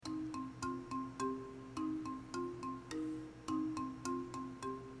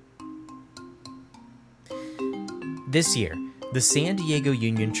This year, the San Diego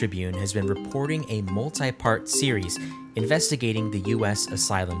Union-Tribune has been reporting a multi-part series investigating the U.S.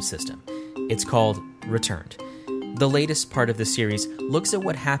 asylum system. It's called Returned. The latest part of the series looks at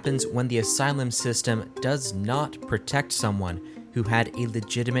what happens when the asylum system does not protect someone who had a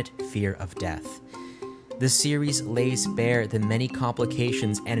legitimate fear of death. The series lays bare the many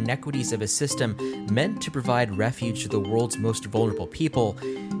complications and inequities of a system meant to provide refuge to the world's most vulnerable people,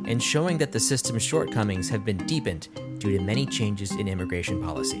 and showing that the system's shortcomings have been deepened due to many changes in immigration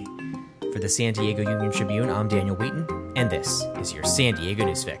policy. For the San Diego Union-Tribune, I'm Daniel Wheaton, and this is your San Diego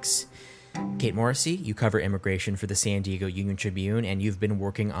News Fix. Kate Morrissey, you cover immigration for the San Diego Union-Tribune, and you've been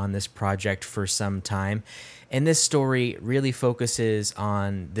working on this project for some time. And this story really focuses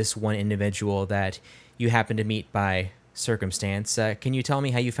on this one individual that you happened to meet by circumstance. Can you tell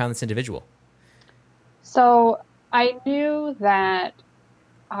me how you found this individual? So I knew that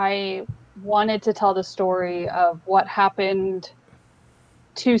I wanted to tell the story of what happened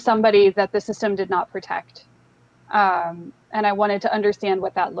to somebody that the system did not protect. And I wanted to understand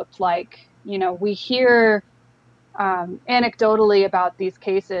what that looked like. You know, we hear anecdotally about these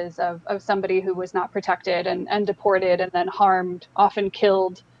cases of somebody who was not protected and deported and then harmed, often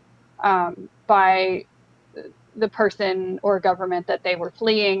killed by the person or government that they were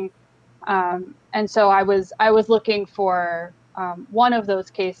fleeing. And so I was looking for one of those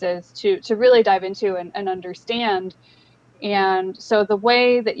cases to really dive into and understand. And so the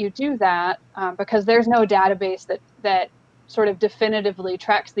way that you do that, because there's no database that sort of definitively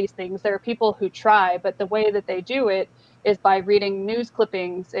tracks these things, there are people who try, but the way that they do it is by reading news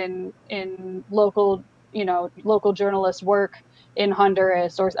clippings in local journalists' work in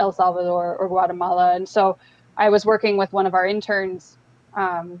Honduras or El Salvador or Guatemala. And so I was working with one of our interns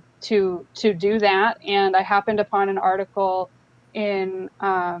to do that, and I happened upon an article in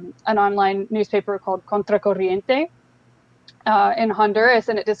an online newspaper called Contracorriente in Honduras,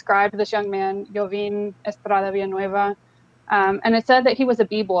 and it described this young man, Jovin Estrada Villanueva, and it said that he was a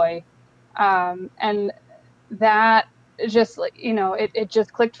b-boy, and that just, it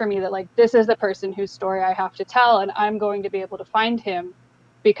just clicked for me that, like, this is the person whose story I have to tell, and I'm going to be able to find him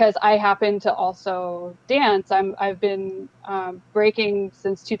because I happen to also dance. I've been breaking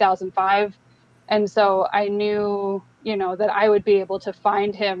since 2005, and so I knew, that I would be able to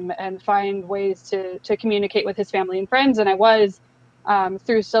find him and find ways to communicate with his family and friends. And I was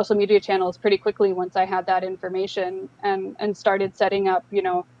through social media channels pretty quickly once I had that information and started setting up,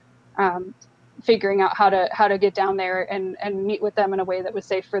 figuring out how to get down there and meet with them in a way that was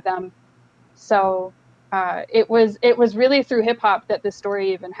safe for them. So it was really through hip hop that this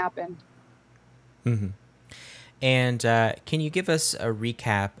story even happened. Mm-hmm. And can you give us a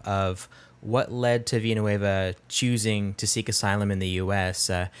recap of what led to Villanueva choosing to seek asylum in the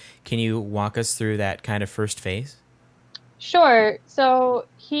U.S.? Can you walk us through that kind of first phase? Sure. So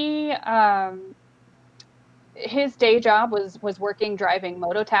he, his day job was working driving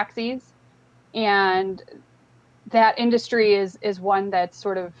moto taxis, and that industry is one that's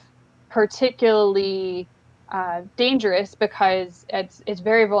sort of particularly dangerous because it's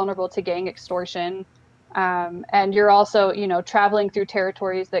very vulnerable to gang extortion. And you're also, traveling through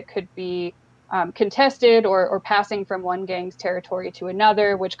territories that could be contested or passing from one gang's territory to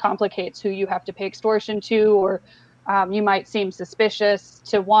another, which complicates who you have to pay extortion to, or you might seem suspicious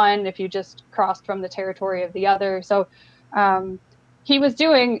to one if you just crossed from the territory of the other. So he was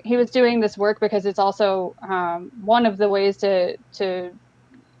doing this work because it's also one of the ways to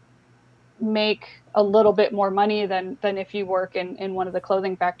make a little bit more money than if you work in one of the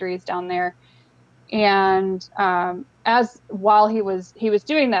clothing factories down there. And while he was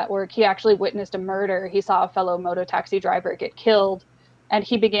doing that work, he actually witnessed a murder. He saw a fellow moto taxi driver get killed, and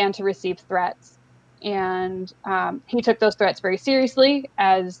he began to receive threats. And he took those threats very seriously,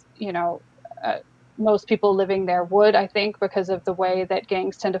 as most people living there would, I think, because of the way that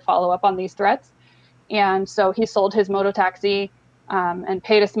gangs tend to follow up on these threats. And so he sold his moto taxi and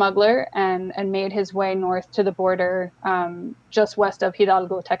paid a smuggler and made his way north to the border just west of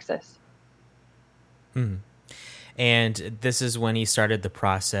Hidalgo, Texas. Hmm. And this is when he started the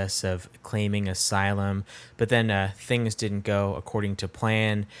process of claiming asylum, but then things didn't go according to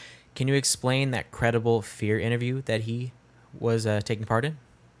plan. Can you explain that credible fear interview that he was taking part in?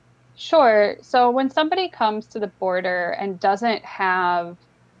 Sure. So when somebody comes to the border and doesn't have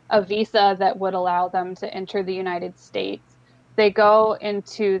a visa that would allow them to enter the United States, they go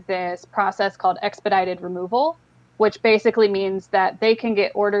into this process called expedited removal, which basically means that they can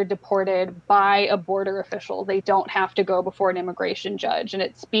get ordered deported by a border official. They don't have to go before an immigration judge, and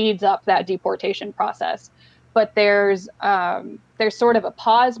it speeds up that deportation process. But there's sort of a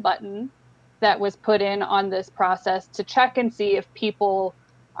pause button that was put in on this process to check and see if people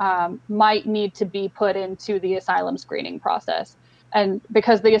might need to be put into the asylum screening process. And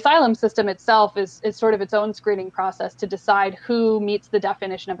because the asylum system itself is sort of its own screening process to decide who meets the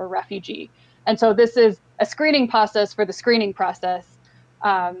definition of a refugee. And so this is a screening process for the screening process,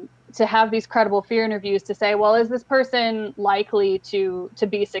 to have these credible fear interviews to say, well, is this person likely to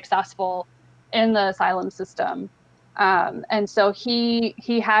be successful in the asylum system? And so he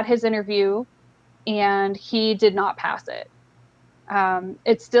had his interview and he did not pass it.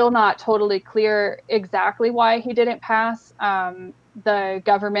 It's still not totally clear exactly why he didn't pass. The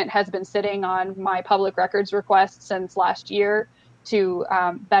government has been sitting on my public records request since last year to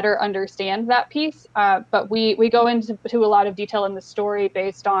better understand that piece. But we go into a lot of detail in the story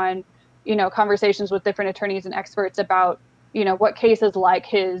based on, conversations with different attorneys and experts about, what cases like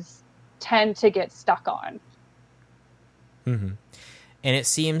his tend to get stuck on. Mm-hmm. And it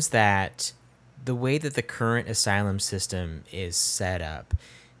seems that the way that the current asylum system is set up,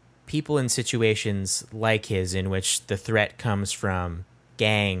 people in situations like his, in which the threat comes from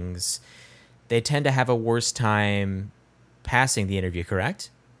gangs, they tend to have a worse time passing the interview,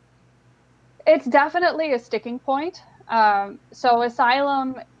 correct? It's definitely a sticking point. So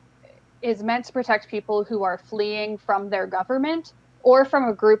asylum is meant to protect people who are fleeing from their government or from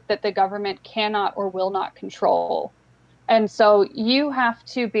a group that the government cannot or will not control. And so you have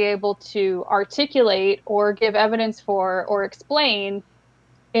to be able to articulate or give evidence for or explain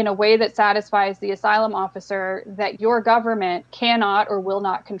in a way that satisfies the asylum officer that your government cannot or will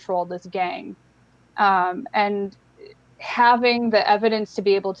not control this gang. And having the evidence to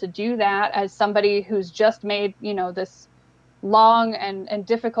be able to do that as somebody who's just made, this long and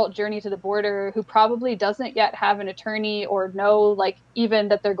difficult journey to the border, who probably doesn't yet have an attorney or know, even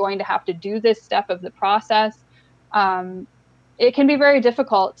that they're going to have to do this step of the process. It can be very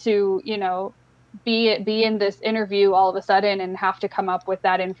difficult to, be in this interview all of a sudden and have to come up with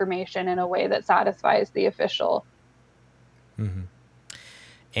that information in a way that satisfies the official. Mm-hmm.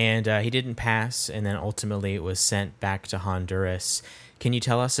 And he didn't pass, and then ultimately it was sent back to Honduras. Can you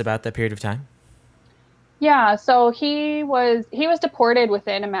tell us about that period of time? Yeah, so he was deported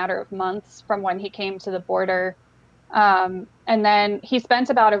within a matter of months from when he came to the border. And then he spent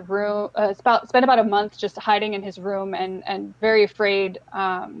about a month just hiding in his room and very afraid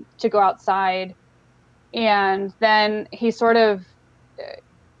to go outside. And then he sort of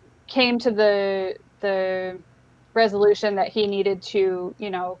came to the resolution that he needed to,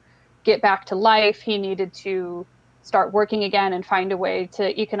 get back to life. He needed to start working again and find a way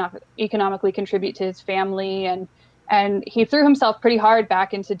to economically contribute to his family. And he threw himself pretty hard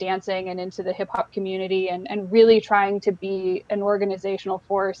back into dancing and into the hip hop community and really trying to be an organizational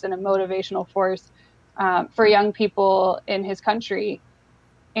force and a motivational force for young people in his country.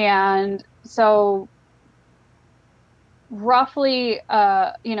 And so roughly,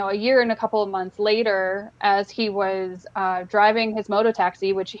 a year and a couple of months later, as he was driving his moto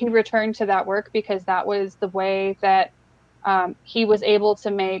taxi, which he returned to that work because that was the way that he was able to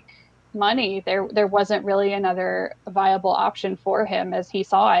make money. There wasn't really another viable option for him as he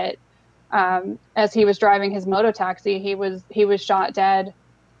saw it. As he was driving his moto taxi, he was shot dead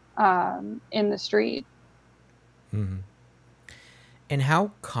in the street. Mm-hmm. And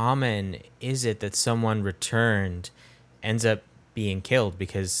how common is it that someone returned ends up being killed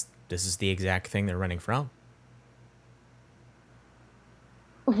because this is the exact thing they're running from?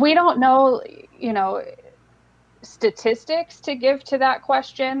 We don't know, statistics to give to that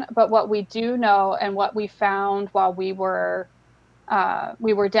question, but what we do know and what we found while we were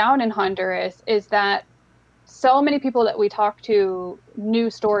down in Honduras is that so many people that we talked to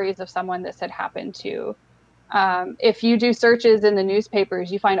knew stories of someone this had happened to. If you do searches in the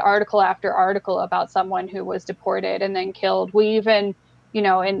newspapers, you find article after article about someone who was deported and then killed. We even,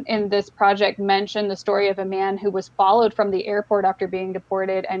 in this project mentioned the story of a man who was followed from the airport after being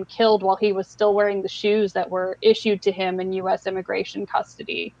deported and killed while he was still wearing the shoes that were issued to him in U.S. immigration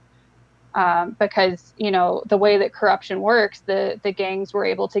custody. Because, the way that corruption works, the gangs were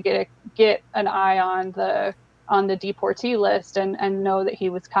able to get an eye on the deportee list and know that he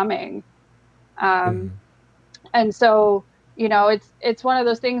was coming. And so, it's one of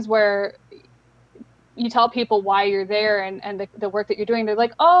those things where you tell people why you're there and the work that you're doing. They're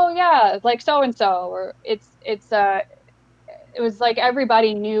like, oh yeah, like so-and-so, or it was like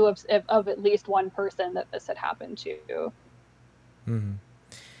everybody knew of at least one person that this had happened to. Mm-hmm.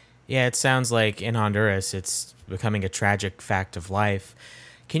 Yeah, it sounds like in Honduras, it's becoming a tragic fact of life.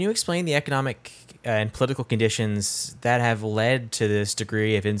 Can you explain the economic and political conditions that have led to this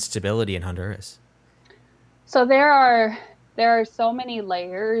degree of instability in Honduras? So there are there are so many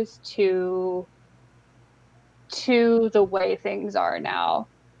layers to the way things are now.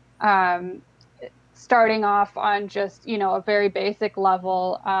 Um, Starting off on just, a very basic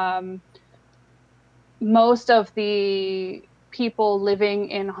level, most of the people living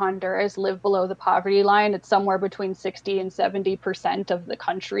in Honduras live below the poverty line. It's somewhere between 60 and 70% of the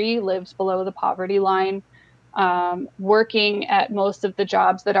country lives below the poverty line. Working at most of the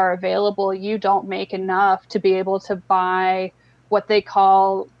jobs that are available, you don't make enough to be able to buy what they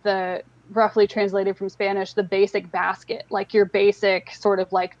call, the roughly translated from Spanish, the basic basket, like your basic sort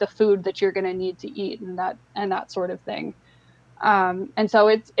of like the food that you're going to need to eat and that sort of thing. And so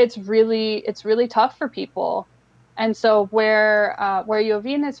it's really tough for people. And so where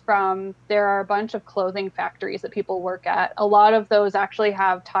Jovin is from, there are a bunch of clothing factories that people work at. A lot of those actually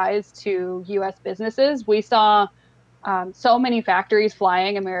have ties to U.S. businesses. We saw so many factories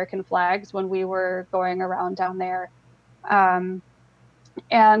flying American flags when we were going around down there. Um,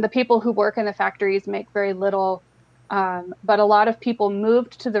 and the people who work in the factories make very little. But a lot of people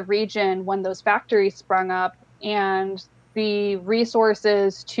moved to the region when those factories sprung up, and the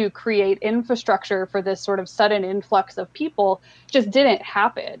resources to create infrastructure for this sort of sudden influx of people just didn't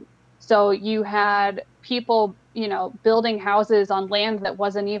happen. So you had people, building houses on land that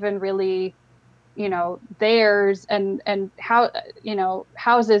wasn't even really, theirs, and how,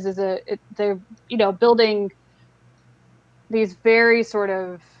 houses they're, building these very sort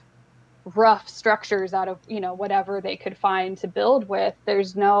of rough structures out of, whatever they could find to build with.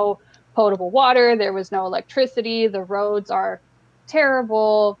 There's no potable water, there was no electricity, the roads are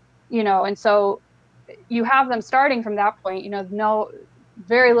terrible, and so you have them starting from that point, no,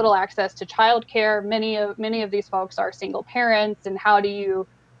 very little access to childcare. Many of these folks are single parents, and how do you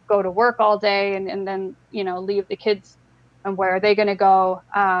go to work all day and then, leave the kids, and where are they going to go?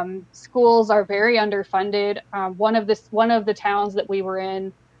 Schools are very underfunded. One of the towns that we were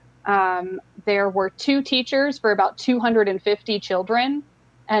in, there were two teachers for about 250 children.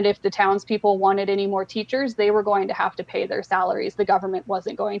 And if the townspeople wanted any more teachers, they were going to have to pay their salaries. The government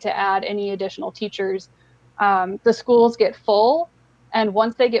wasn't going to add any additional teachers. The schools get full, and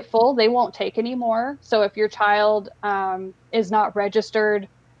once they get full, they won't take any more. So if your child is not registered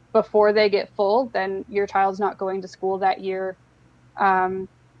before they get full, then your child's not going to school that year. Um,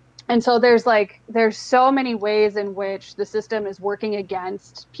 and so there's so many ways in which the system is working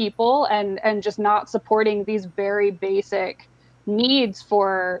against people, and just not supporting these very basic needs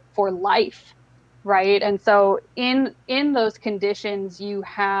for life, right? And so in those conditions, you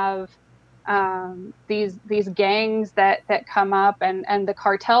have these gangs that come up, and the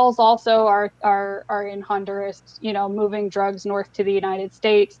cartels also are in Honduras, moving drugs north to the United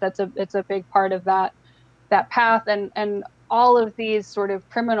States. It's a big part of that path, and all of these sort of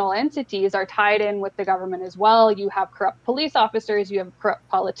criminal entities are tied in with the government as well. You have corrupt police officers, you have corrupt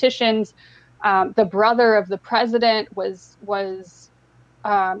politicians. The brother of the president was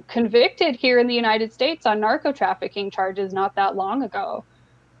convicted here in the United States on narco trafficking charges not that long ago.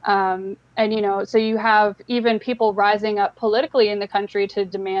 And so you have even people rising up politically in the country to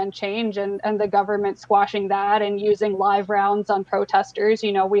demand change, and the government squashing that and using live rounds on protesters.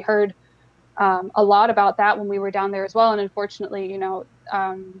 We heard a lot about that when we were down there as well. And unfortunately,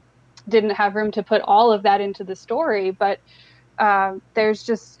 didn't have room to put all of that into the story. But there's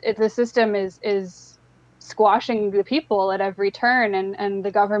just the system is squashing the people at every turn, and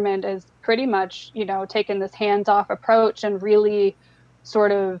the government is pretty much taken this hands-off approach and really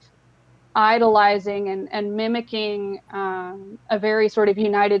sort of idolizing and mimicking a very sort of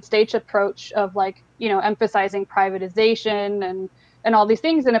United States approach of emphasizing privatization and all these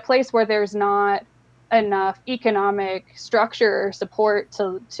things in a place where there's not enough economic structure or support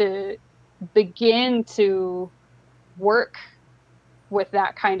to begin to work with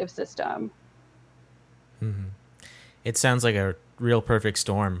that kind of system. Mm-hmm. It sounds like a real perfect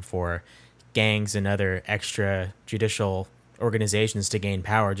storm for gangs and other extrajudicial organizations to gain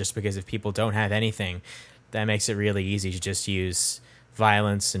power, just because if people don't have anything, that makes it really easy to just use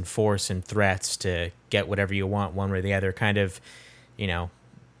violence and force and threats to get whatever you want one way or the other. Kind of,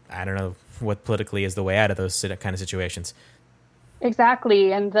 I don't know what politically is the way out of those kind of situations.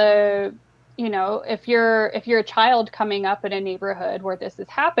 Exactly. And if you're a child coming up in a neighborhood where this is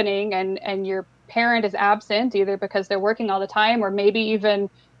happening, and your parent is absent, either because they're working all the time or maybe even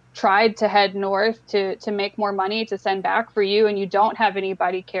tried to head north to make more money to send back for you, and you don't have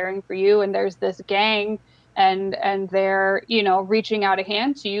anybody caring for you, and there's this gang and they're reaching out a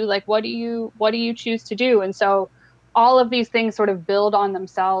hand to you, like what do you choose to do? And so all of these things sort of build on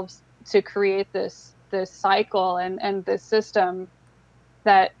themselves to create this cycle and this system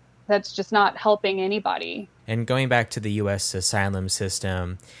that that's just not helping anybody. And going back to the U.S. asylum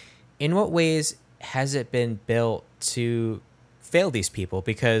system, in what ways has it been built to fail these people?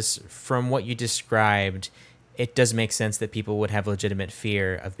 Because from what you described, it does make sense that people would have legitimate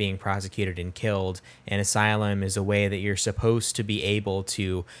fear of being prosecuted and killed. And asylum is a way that you're supposed to be able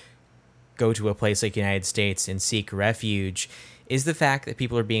to go to a place like the United States and seek refuge. Is the fact that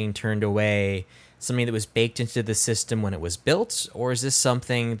people are being turned away something that was baked into the system when it was built, or is this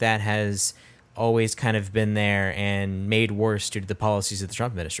something that has always kind of been there and made worse due to the policies of the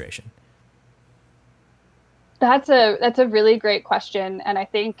Trump administration? That's a really great question, and I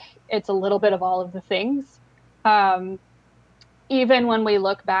think it's a little bit of all of the things. Um, Even when we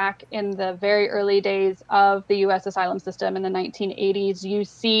look back in the very early days of the U.S. asylum system in the 1980s, you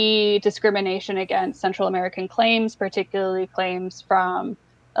see discrimination against Central American claims, particularly claims from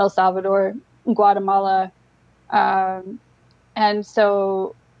El Salvador, Guatemala. Um, and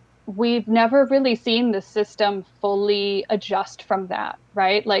so we've never really seen the system fully adjust from that,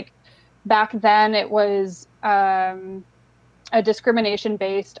 right? Like back then, it was a discrimination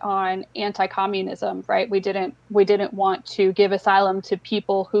based on anti-communism, right? We didn't want to give asylum to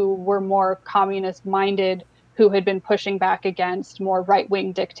people who were more communist minded, who had been pushing back against more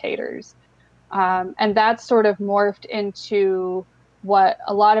right-wing dictators. And that's sort of morphed into what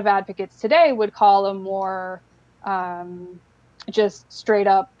a lot of advocates today would call a more just straight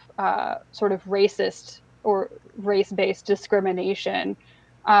up sort of racist or race-based discrimination,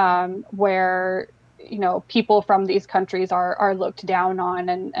 where people from these countries are looked down on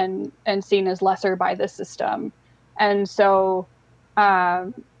and seen as lesser by the system. And so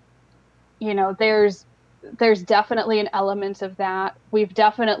there's definitely an element of that. We've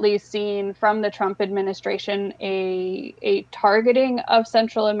definitely seen from the Trump administration a targeting of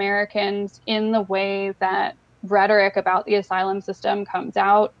Central Americans in the way that rhetoric about the asylum system comes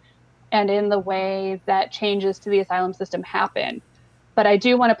out and in the way that changes to the asylum system happen. But I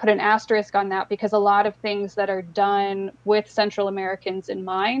do want to put an asterisk on that because a lot of things that are done with Central Americans in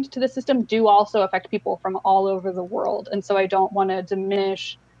mind to the system do also affect people from all over the world. And so I don't want to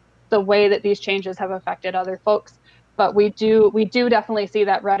diminish the way that these changes have affected other folks. But we do definitely see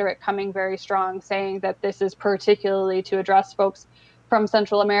that rhetoric coming very strong, saying that this is particularly to address folks from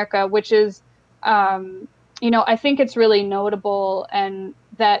Central America, which is, I think it's really notable, and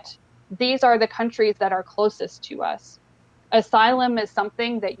that these are the countries that are closest to us. Asylum is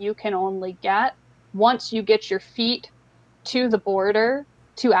something that you can only get once you get your feet to the border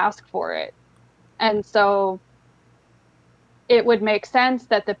to ask for it. And so it would make sense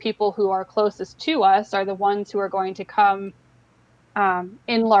that the people who are closest to us are the ones who are going to come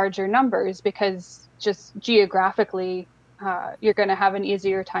in larger numbers, because just geographically, you're going to have an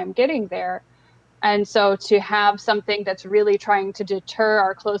easier time getting there. And so to have something that's really trying to deter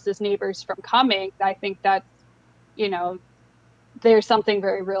our closest neighbors from coming, I think that's, there's something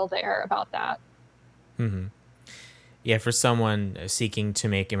very real there about that. Mm-hmm. Yeah, for someone seeking to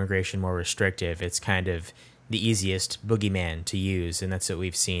make immigration more restrictive, it's kind of the easiest boogeyman to use, and that's what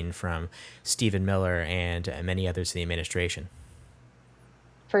we've seen from Stephen Miller and many others in the administration.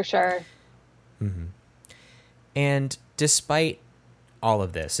 For sure. Mm-hmm. And despite all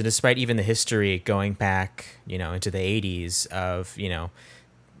of this, and despite even the history going back, into the 80s of,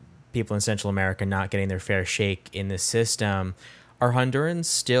 people in Central America not getting their fair shake in the system, are Hondurans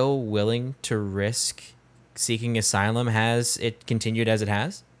still willing to risk seeking asylum? Has it continued as it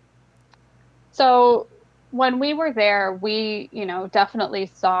has? So when we were there, we,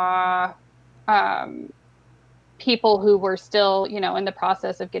 definitely saw people who were still, in the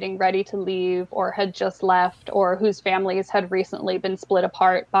process of getting ready to leave, or had just left, or whose families had recently been split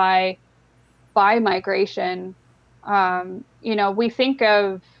apart by migration. We think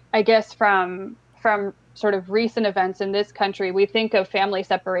of, I guess, from sort of recent events in this country, we think of family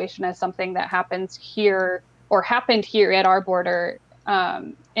separation as something that happens here, or happened here at our border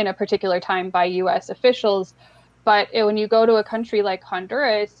in a particular time by U.S. officials. But when you go to a country like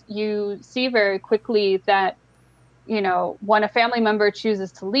Honduras, you see very quickly that, when a family member chooses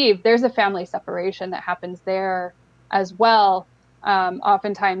to leave, there's a family separation that happens there as well.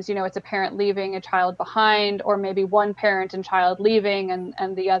 Oftentimes, it's a parent leaving a child behind, or maybe one parent and child leaving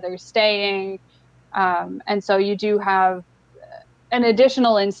and the other staying. And so you do have an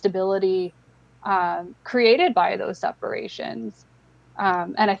additional instability created by those separations.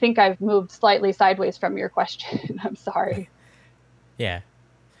 And I think I've moved slightly sideways from your question. I'm sorry. Yeah,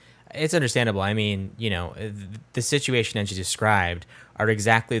 it's understandable. I mean, the situation that you described are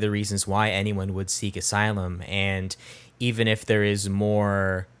exactly the reasons why anyone would seek asylum. And even if there is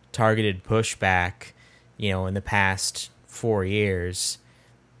more targeted pushback, in the past 4 years,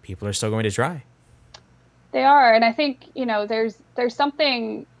 people are still going to try. They are. And I think, there's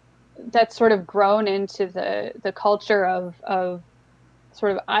something that's sort of grown into the culture of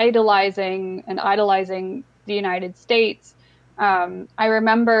sort of idolizing the United States. I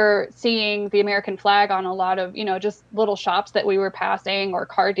remember seeing the American flag on a lot of, just little shops that we were passing or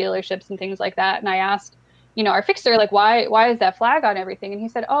car dealerships and things like that. And I asked, our fixer, like, why is that flag on everything? And he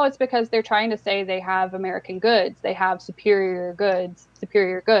said, oh, it's because they're trying to say they have American goods. They have superior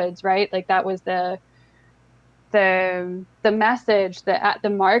goods, right? Like that was the message, the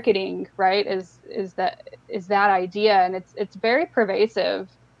marketing, right, is that idea. And it's very pervasive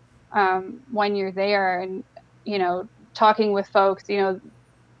when you're there. And, talking with folks,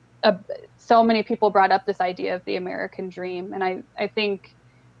 so many people brought up this idea of the American dream. And I think,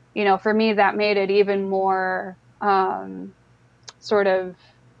 for me, that made it even more sort of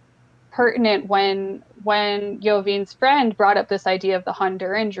pertinent when Jovin's friend brought up this idea of the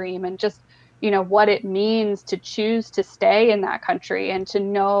Honduran dream and just, what it means to choose to stay in that country and to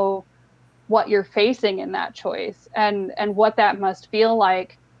know what you're facing in that choice and what that must feel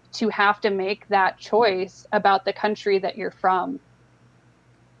like to have to make that choice about the country that you're from.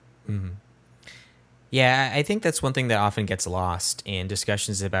 Mm-hmm. Yeah, I think that's one thing that often gets lost in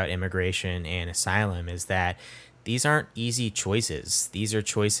discussions about immigration and asylum is that these aren't easy choices. These are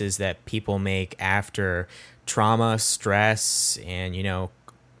choices that people make after trauma, stress, and,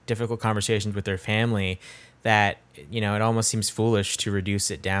 difficult conversations with their family that, it almost seems foolish to reduce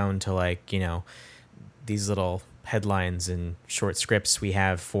it down to like, these little headlines and short scripts we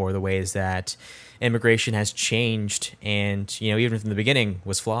have for the ways that immigration has changed and, even from the beginning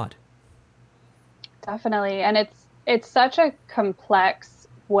was flawed. Definitely. And it's such a complex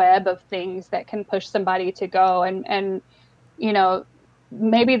web of things that can push somebody to go and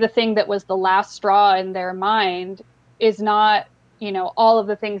maybe the thing that was the last straw in their mind is not, all of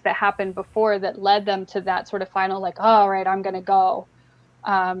the things that happened before that led them to that sort of final, like, oh, all right, I'm going to go.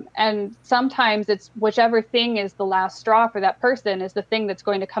 And sometimes it's whichever thing is the last straw for that person is the thing that's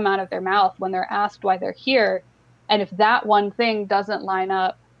going to come out of their mouth when they're asked why they're here. And if that one thing doesn't line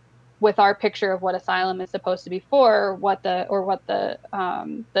up with our picture of what asylum is supposed to be for, what the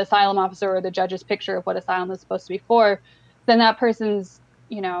asylum officer or the judge's picture of what asylum is supposed to be for, then that person's,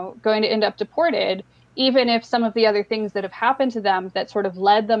 going to end up deported, even if some of the other things that have happened to them that sort of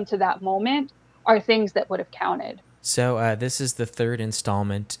led them to that moment are things that would have counted. So this is the third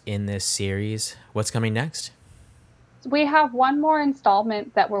installment in this series. What's coming next? We have one more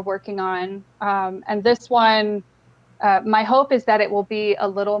installment that we're working on. And this one, my hope is that it will be a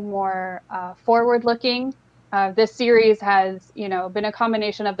little more forward-looking. This series has, been a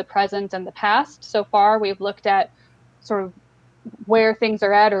combination of the present and the past. So far, we've looked at sort of where things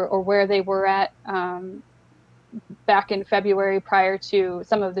are at or where they were at back in February prior to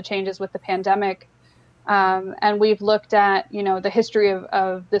some of the changes with the pandemic. And we've looked at, the history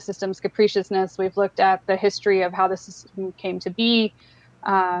of the system's capriciousness. We've looked at the history of how the system came to be,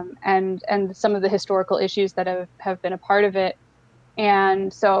 and some of the historical issues that have been a part of it.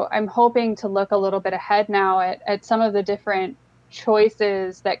 And so I'm hoping to look a little bit ahead now at some of the different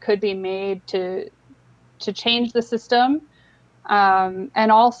choices that could be made to change the system,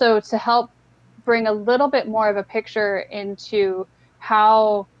 and also to help bring a little bit more of a picture into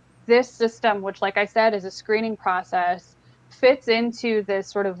how this system, which, like I said, is a screening process, fits into this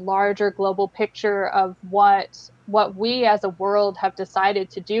sort of larger global picture of what we as a world have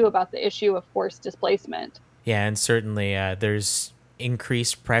decided to do about the issue of forced displacement. Yeah, and certainly there's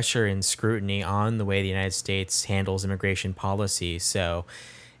increased pressure and scrutiny on the way the United States handles immigration policy. So,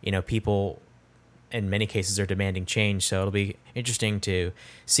 people in many cases are demanding change. So it'll be interesting to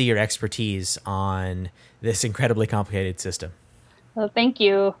see your expertise on this incredibly complicated system. Well, thank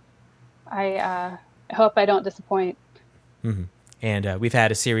you. I hope I don't disappoint. Mm-hmm. And we've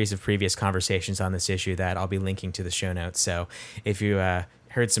had a series of previous conversations on this issue that I'll be linking to the show notes. So if you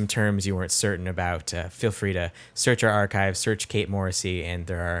heard some terms you weren't certain about, feel free to search our archive, search Kate Morrissey, and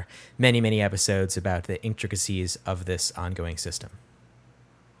there are many, many episodes about the intricacies of this ongoing system.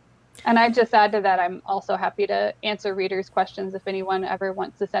 And I'd just add to that, I'm also happy to answer readers' questions if anyone ever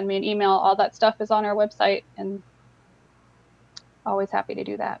wants to send me an email. All that stuff is on our website, and always happy to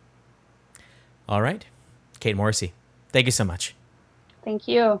do that. All right. Kate Morrissey, thank you so much. Thank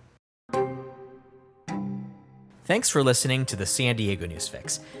you. Thanks for listening to the San Diego News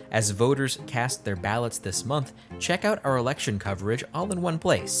Fix. As voters cast their ballots this month, check out our election coverage all in one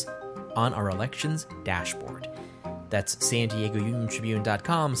place, on our elections dashboard. That's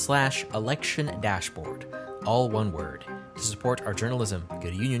SanDiegoUnionTribune.com/election dashboard, all one word. To support our journalism, go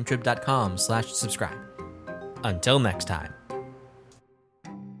to uniontrib.com/subscribe. Until next time.